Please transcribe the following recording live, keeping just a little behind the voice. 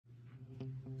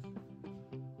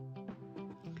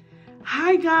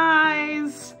Hi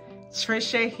guys,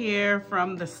 Trisha here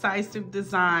from Decisive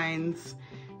Designs.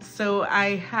 So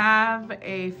I have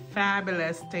a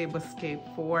fabulous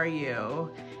tablescape for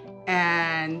you,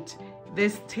 and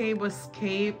this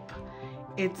tablescape,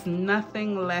 it's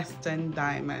nothing less than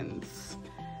diamonds.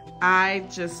 I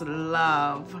just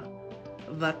love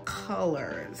the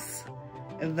colors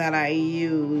that I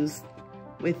use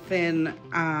within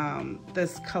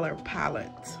this color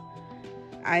palette.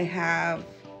 I have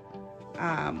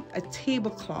a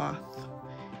tablecloth,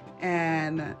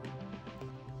 and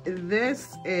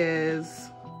this is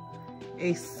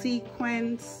a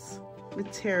sequence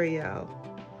material,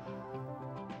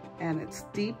 and it's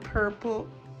deep purple.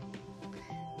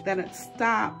 Then it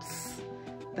stops.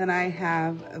 Then I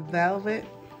have a velvet,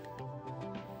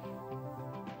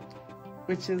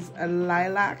 which is a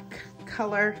lilac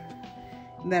color.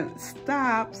 Then it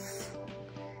stops,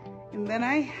 and then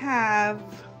I have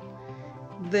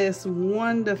this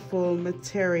wonderful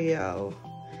material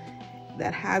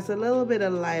that has a little bit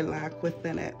of lilac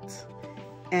within it,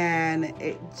 and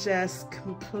it just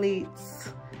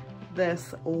completes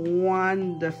this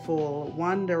wonderful,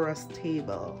 wondrous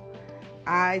table.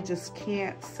 I just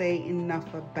can't say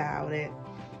enough about it.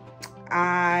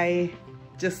 I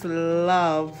just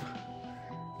love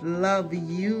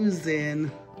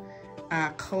using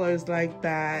colors like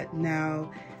that.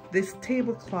 Now, this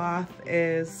tablecloth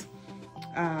is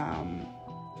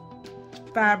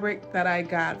fabric that I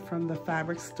got from the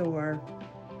fabric store,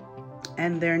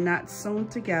 and they're not sewn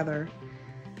together,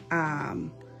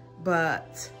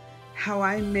 but how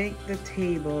I make the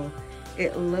table,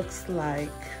 it looks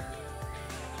like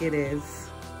it is.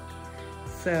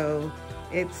 So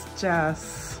it's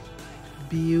just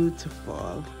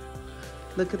beautiful.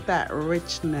 Look at that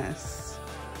richness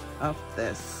of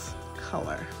this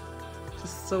color,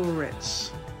 just so rich.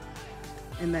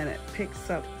 And then it picks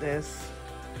up this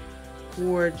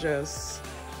gorgeous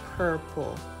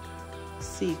purple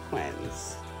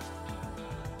sequins.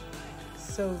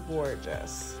 So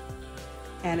gorgeous.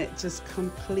 And it just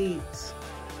completes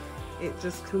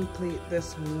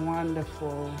this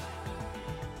wonderful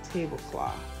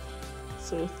tablecloth.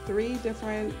 So 3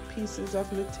 different pieces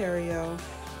of material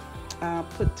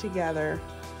put together,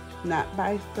 not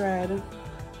by thread,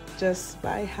 just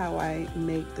by how I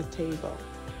make the table.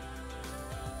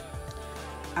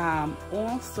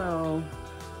 Also,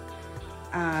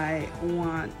 I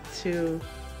want to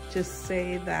just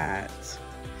say that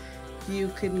you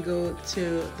can go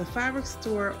to the fabric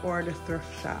store or the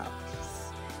thrift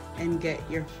shops and get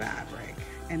your fabric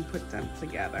and put them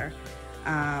together.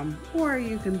 Or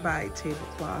you can buy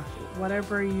tablecloth.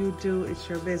 Whatever you do, it's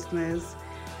your business.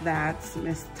 That's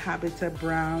Miss Tabitha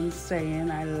Brown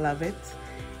saying, I love it.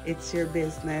 It's your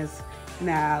business.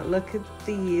 Now look at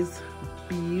these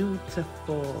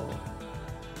beautiful,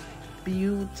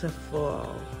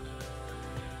 beautiful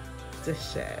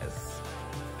dishes.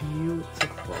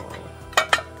 Beautiful.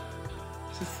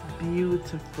 Just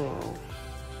beautiful.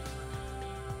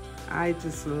 I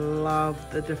just love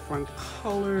the different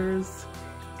colors,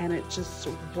 and it just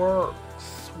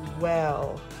works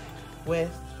well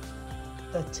with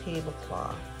the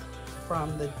tablecloth,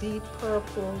 from the deep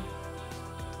purple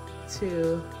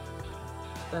to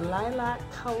the lilac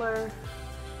color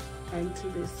and to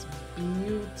this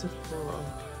beautiful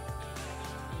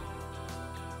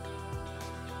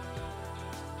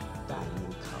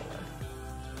diamond color.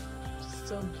 Just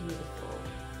so beautiful.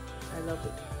 I love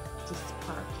it. Just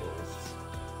sparkles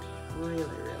really,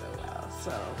 really well.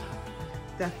 So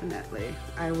definitely,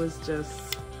 I was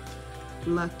just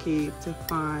lucky to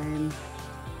find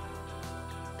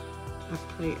a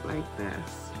plate like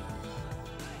this.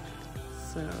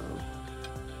 So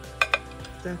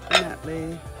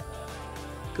definitely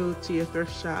go to your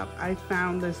thrift shop. I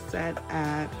found this set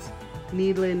at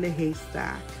Needle in the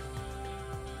Haystack.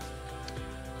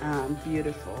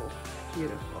 Beautiful,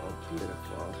 beautiful,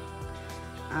 beautiful.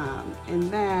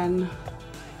 And then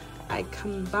I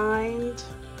combined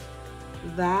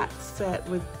that set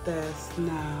with this.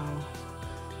 Now,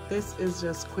 this is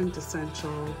just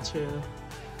quintessential to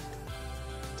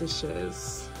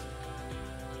dishes.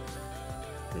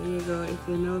 There you go. If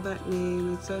you know that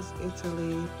name, it says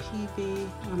Italy, PV,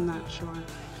 I'm not sure.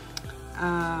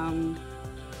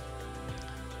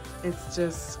 It's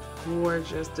just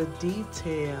gorgeous. The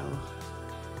detail.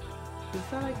 Is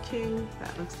that a king?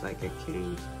 That looks like a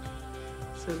king.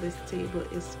 So this table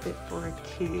is fit for a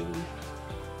king.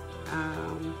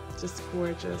 Just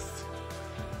gorgeous.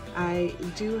 I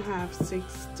do have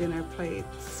 6 dinner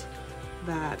plates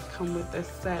that come with this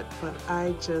set, but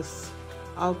I just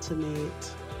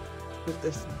alternate with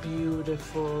this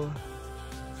beautiful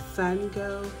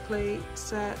Sango plate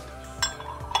set.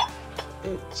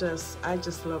 I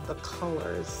just love the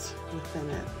colors within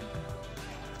it.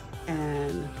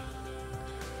 And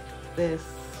this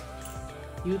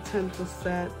utensil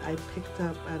set I picked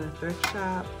up at a thrift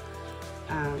shop.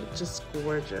 Just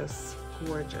gorgeous,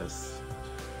 gorgeous,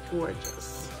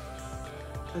 gorgeous.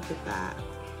 Look at that,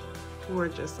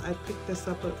 gorgeous. I picked this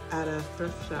up at a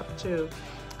thrift shop too.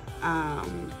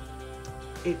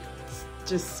 It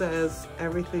just says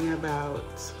everything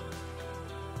about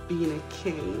being a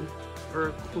king or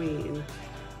a queen,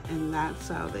 and that's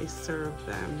how they serve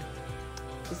them.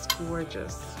 Just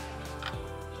gorgeous,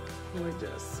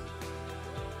 gorgeous.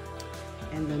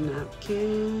 And the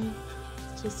napkin,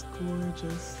 just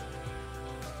gorgeous.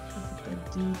 Look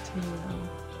at the detail on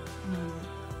it.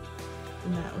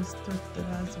 And that was thrifted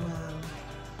as well.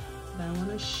 But I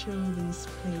want to show these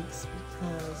plates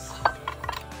because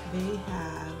they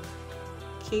have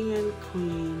king and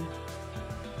queen.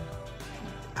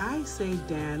 I say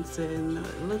dancing.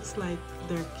 It looks like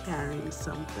they're carrying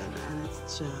something, and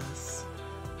it's just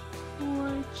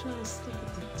gorgeous. Look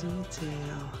at the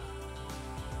detail.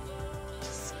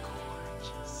 Just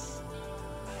gorgeous.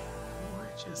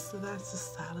 Gorgeous. So that's the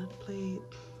salad plate.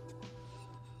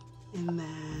 And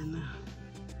then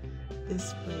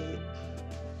this plate.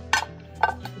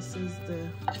 This is the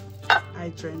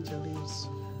hydrangea leaves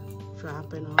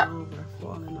dropping all over,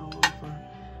 falling all over.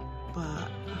 But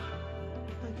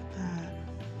look at that.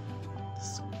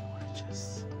 This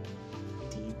gorgeous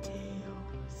detail.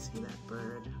 See that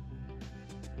bird?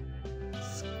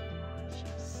 It's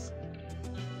gorgeous.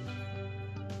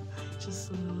 I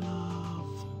just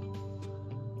love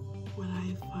when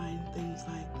I find things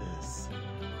like this.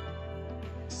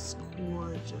 It's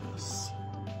gorgeous.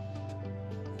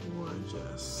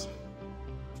 Gorgeous.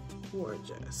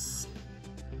 Gorgeous.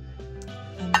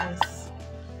 And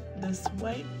this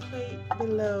white plate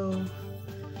below,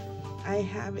 I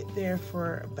have it there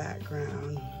for a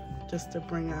background, just to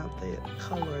bring out the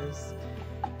colors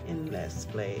in this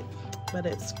plate. But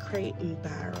it's crate and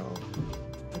barrel.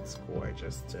 It's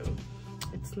gorgeous too.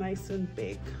 It's nice and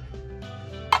big.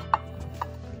 Look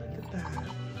at that.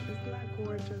 Isn't that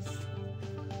gorgeous?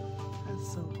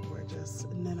 That's so gorgeous.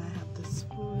 And then I have the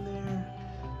spoon there.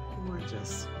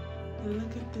 Gorgeous. And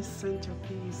look at this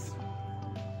centerpiece.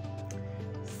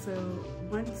 So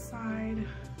one side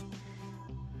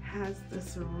has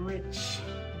this rich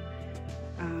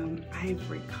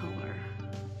ivory color.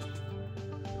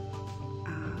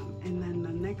 And then the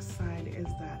next side is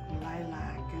that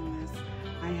lilac, and this,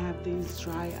 I have these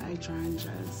dry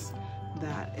hydrangeas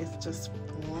that is just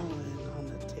blowing on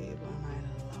the table, and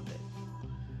I love it.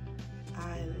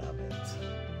 I love it.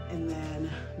 And then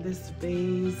this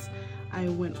vase, I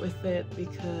went with it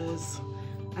because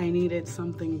I needed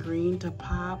something green to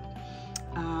pop.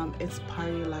 It's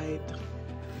Party Light.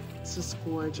 It's just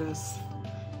gorgeous.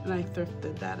 And I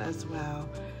thrifted that as well.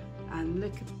 And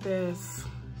look at this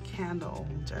candle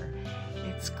holder.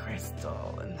 It's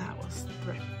crystal, and that was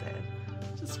thrifted.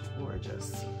 Just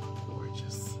gorgeous,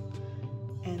 gorgeous.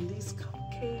 And these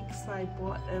cupcakes, I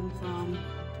bought them from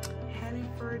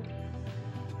Hannaford.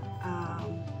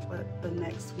 But the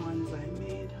next ones I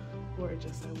made,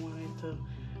 gorgeous. I wanted to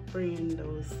bring in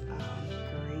those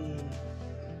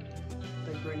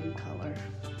the green color.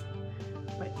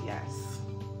 But yes,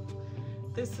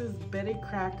 this is Betty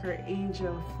Crocker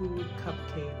Angel Food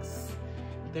Cupcakes.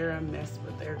 They're a mess,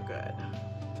 but they're good. And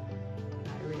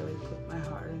I really put my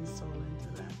heart and soul into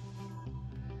them.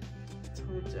 I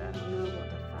told you I don't know about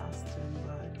the frosting,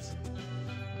 but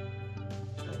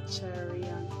the cherry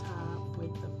on top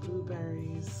with the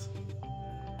blueberries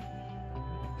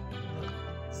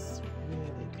looks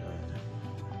really good.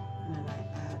 And then I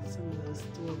add some of those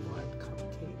store-bought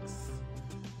cupcakes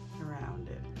around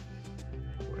it.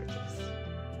 Gorgeous.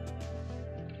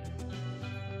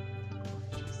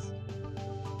 Gorgeous.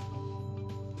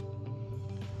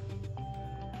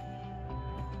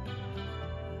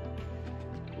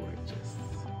 Gorgeous.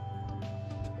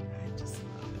 I just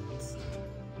love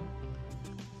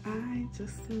it. I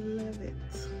just love it.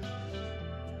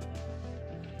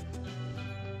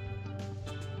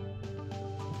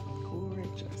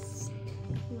 Gorgeous.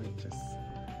 Gorgeous.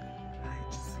 I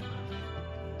just love it.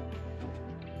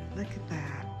 Look at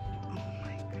that. Oh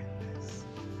my goodness.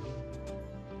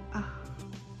 Ah.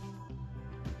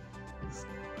 It's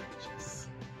gorgeous.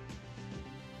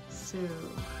 So,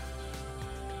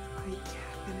 my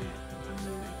cabinet, I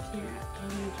can't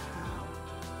believe how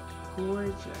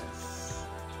gorgeous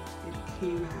it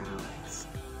came out.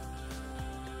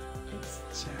 It's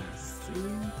just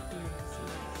singing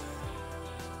praises.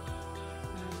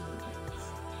 I love it.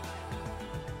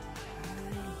 I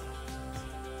love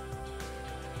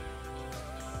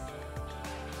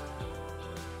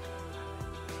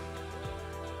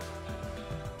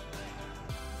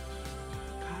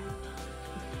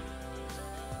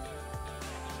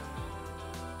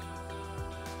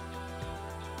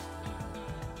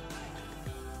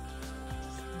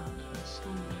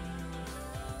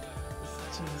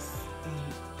gorgeous in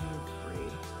every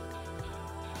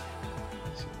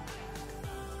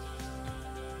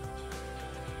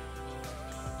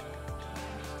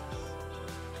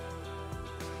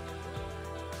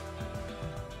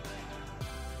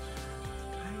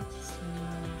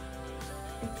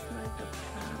it's like a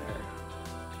pattern,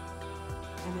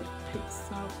 and it picks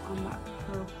up on that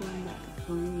purple and that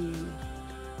green.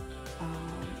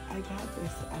 I got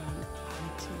this at an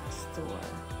antique store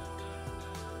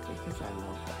because I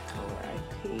love the color. I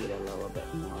paid a little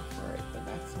bit more for it, but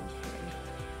that's okay.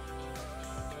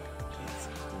 It's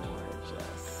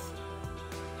gorgeous.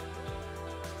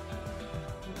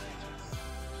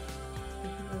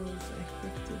 Look at those. I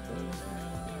thrifted those. I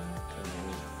love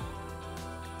those.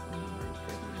 Oh my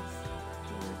goodness.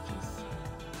 Gorgeous.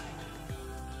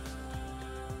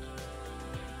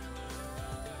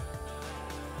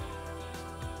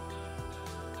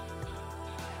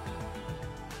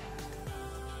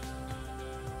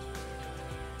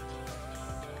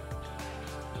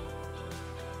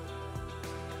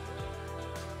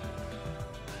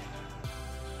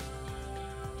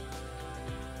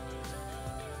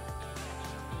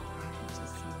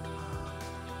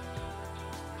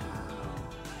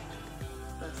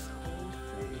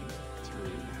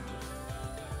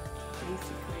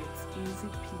 Basically, it's easy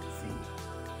peasy.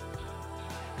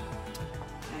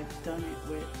 I've done it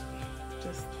with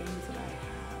just things that I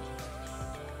have.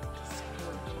 It's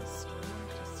gorgeous,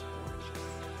 gorgeous,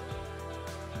 gorgeous.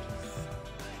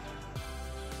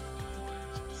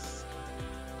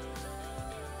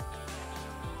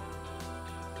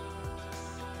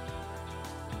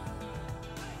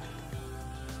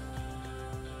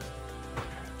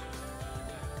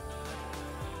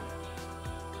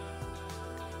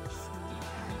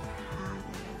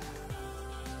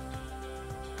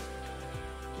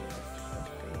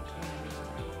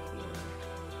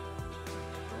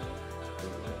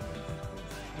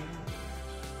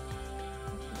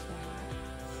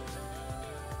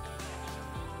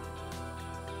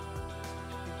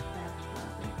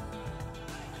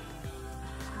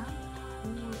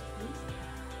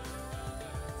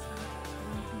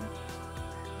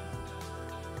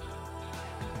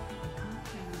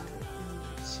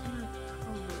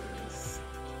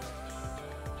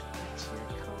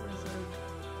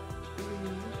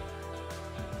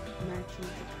 The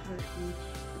curtain.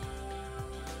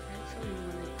 I actually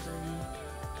wanted green,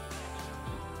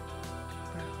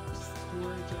 but it's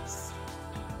gorgeous.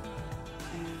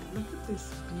 And look at this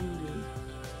beauty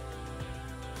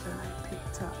that I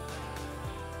picked up.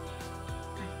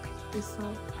 I picked this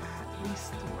up at the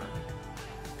store.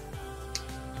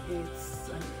 It's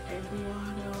an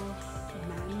Eduardo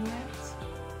Magnette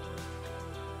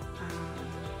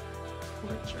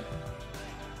portrait.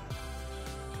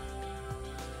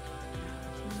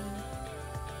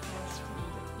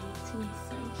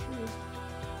 Century.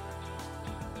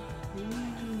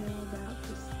 Anyone who know about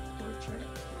this portrait,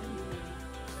 let me know.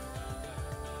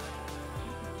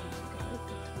 I got it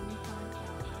for $25.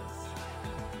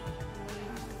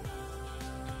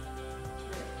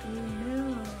 Let me know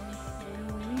if you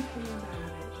know anything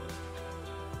about it.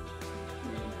 If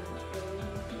you know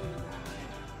anything about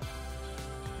it,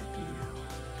 let me know.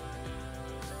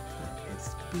 But it's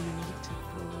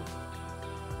beautiful,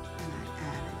 and I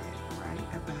added it right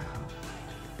above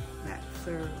that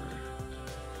server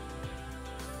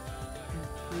and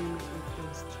frame it with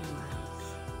those two lamps.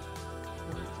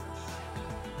 Gorgeous.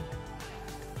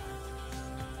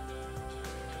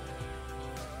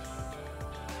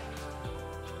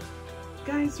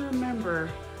 Guys, remember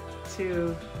to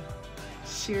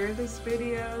share this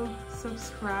video,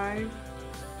 subscribe,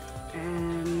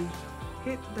 and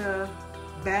hit the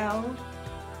bell,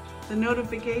 the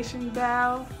notification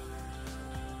bell.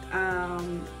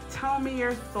 Tell me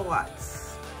your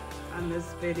thoughts on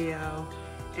this video,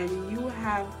 and you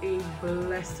have a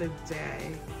blessed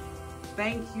day.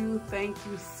 Thank you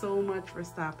so much for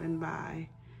stopping by.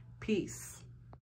 Peace.